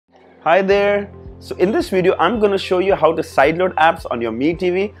Hi there! So in this video, I'm going to show you how to sideload apps on your Mi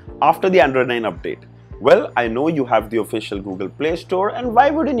TV after the Android 9 update. Well, I know you have the official Google Play Store, and why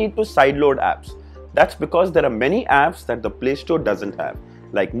would you need to sideload apps? That's because there are many apps that the Play Store doesn't have,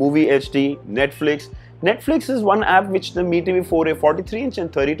 like Movie HD, Netflix. Netflix is one app which the Mi TV 4A 43-inch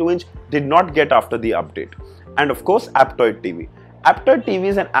and 32-inch did not get after the update. And of course, Aptoide TV. Aptoide TV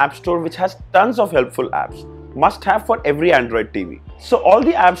is an app store which has tons of helpful apps, must have for every Android TV. So all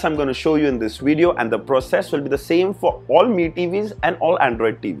the apps I'm going to show you in this video, and the process will be the same for all Mi TVs and all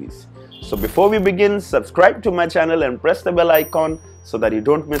Android TVs. So before we begin, subscribe to my channel and press the bell icon so that you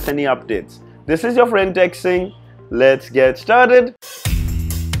don't miss any updates. This is your friend Singh. Let's get started.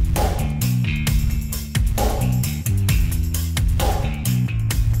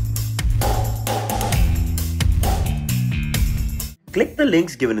 Click the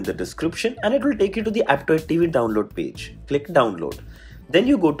links given in the description and it will take you to the Aptoide TV download page. Click download. Then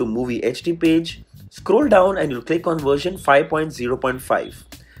you go to Movie HD page, scroll down and you'll click on version 5.0.5.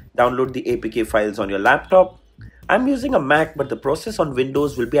 Download the APK files on your laptop. I'm using a Mac, but the process on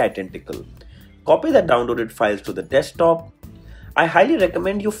Windows will be identical. Copy the downloaded files to the desktop. I highly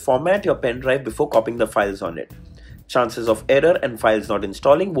recommend you format your pen drive before copying the files on it. Chances of error and files not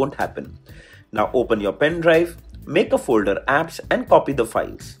installing won't happen. Now open your pen drive, make a folder apps and copy the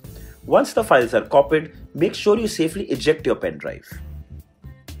files. Once the files are copied, make sure you safely eject your pen drive.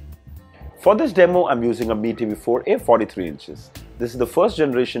 For this demo, I'm using a Mi TV 4A 43 inches. This is the first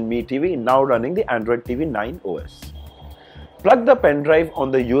generation Mi TV now running the Android TV 9 OS. Plug the pen drive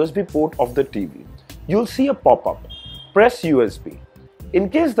on the USB port of the TV. You'll see a pop-up. Press USB. In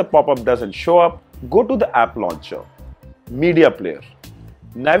case the pop-up doesn't show up, go to the app launcher, media player.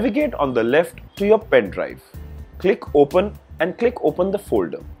 Navigate on the left to your pen drive. Click open and click open the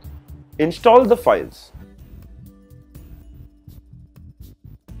folder. Install the files.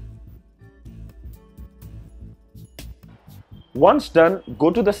 Once done, go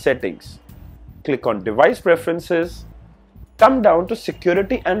to the settings. Click on device preferences. Come down to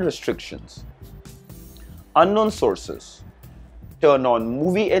security and restrictions. Unknown sources. Turn on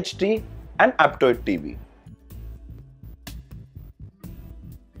Movie HD and Aptoide TV.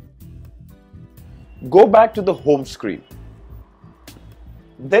 Go back to the home screen.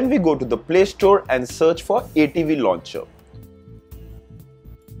 Then we go to the Play Store and search for ATV Launcher.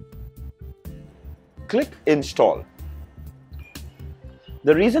 Click Install.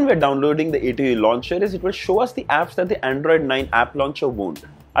 The reason we're downloading the ATV Launcher is it will show us the apps that the Android 9 app launcher won't.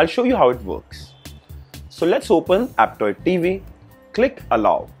 I'll show you how it works. So let's open Aptoide TV. Click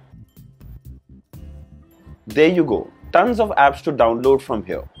Allow. There you go. Tons of apps to download from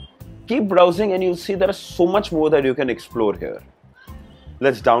here. Keep browsing and you'll see there is so much more that you can explore here.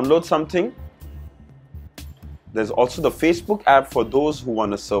 Let's download something. There's also the Facebook app for those who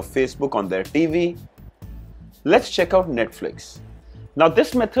want to surf Facebook on their TV. Let's check out Netflix. Now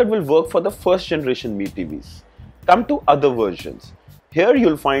this method will work for the first generation Mi TVs. Come to other versions. Here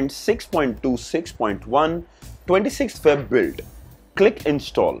you'll find 6.26.1 26 Feb build. Click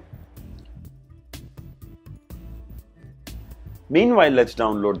Install. Meanwhile, let's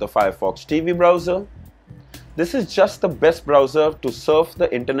download the Firefox TV browser. This is just the best browser to surf the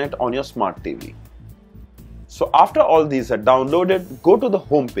internet on your smart TV. So after all these are downloaded, go to the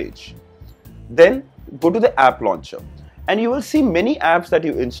home page. Then go to the app launcher. And you will see many apps that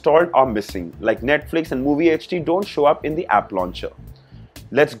you installed are missing, like Netflix and Movie HD don't show up in the app launcher.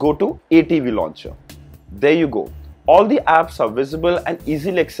 Let's go to ATV Launcher. There you go. All the apps are visible and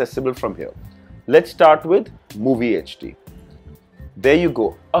easily accessible from here. Let's start with Movie HD. There you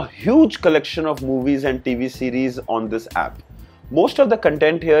go, a huge collection of movies and TV series on this app. Most of the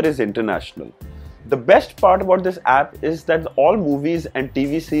content here is international. The best part about this app is that all movies and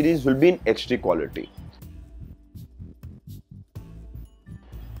TV series will be in HD quality.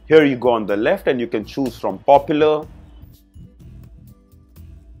 Here you go on the left and you can choose from popular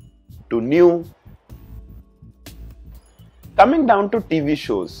to new. Coming down to TV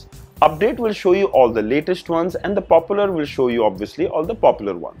shows, Update will show you all the latest ones and the popular will show you obviously all the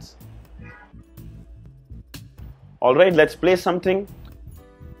popular ones. Alright, let's play something.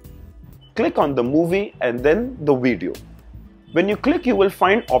 Click on the movie and then the video. When you click, you will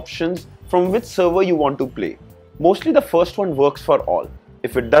find options from which server you want to play. Mostly the first one works for all.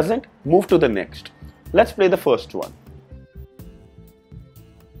 If it doesn't, move to the next. Let's play the first one.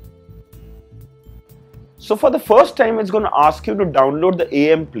 So for the first time, it's going to ask you to download the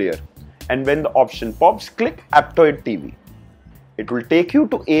AM player. And when the option pops, click Aptoide TV. It will take you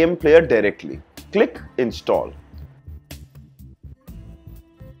to AM player directly. Click Install.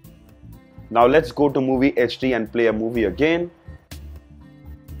 Now let's go to Movie HD and play a movie again.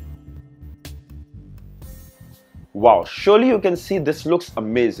 Wow, surely you can see this looks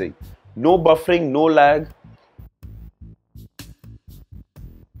amazing. No buffering, no lag.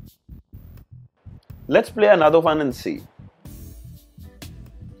 Let's play another one and see.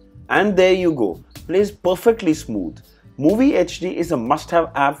 And there you go, plays perfectly smooth. Movie HD is a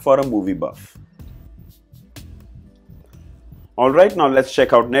must-have app for a movie buff. Alright, now let's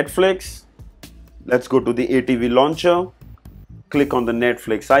check out Netflix. Let's go to the ATV launcher. Click on the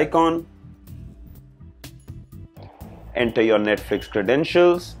Netflix icon. Enter your Netflix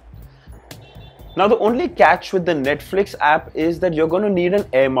credentials. Now the only catch with the Netflix app is that you're going to need an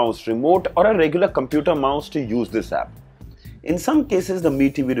Air mouse remote or a regular computer mouse to use this app. In some cases the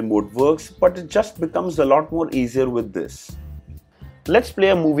MeTV remote works, but it just becomes a lot more easier with this. Let's play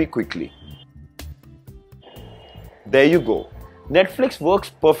a movie quickly. There you go. Netflix works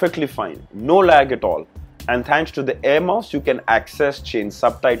perfectly fine, no lag at all. And thanks to the Air mouse, you can access, change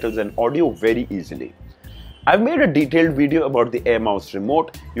subtitles and audio very easily. I've made a detailed video about the Air mouse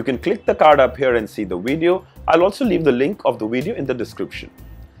remote. You can click the card up here and see the video. I'll also leave the link of the video in the description.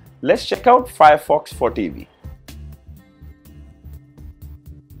 Let's check out Firefox for TV.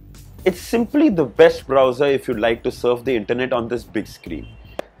 It's simply the best browser if you'd like to surf the internet on this big screen.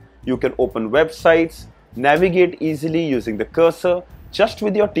 You can open websites, navigate easily using the cursor just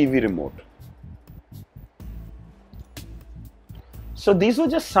with your TV remote. So these were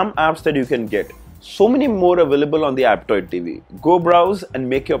just some apps that you can get. So many more available on the Aptoide TV. Go browse and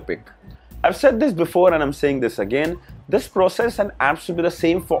make your pick. I've said this before and I'm saying this again. This process and apps will be the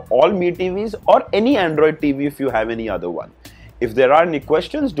same for all Me TVs or any Android TV if you have any other one. If there are any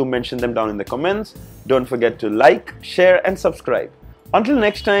questions, do mention them down in the comments. Don't forget to like, share and subscribe. Until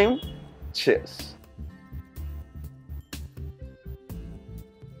next time, cheers.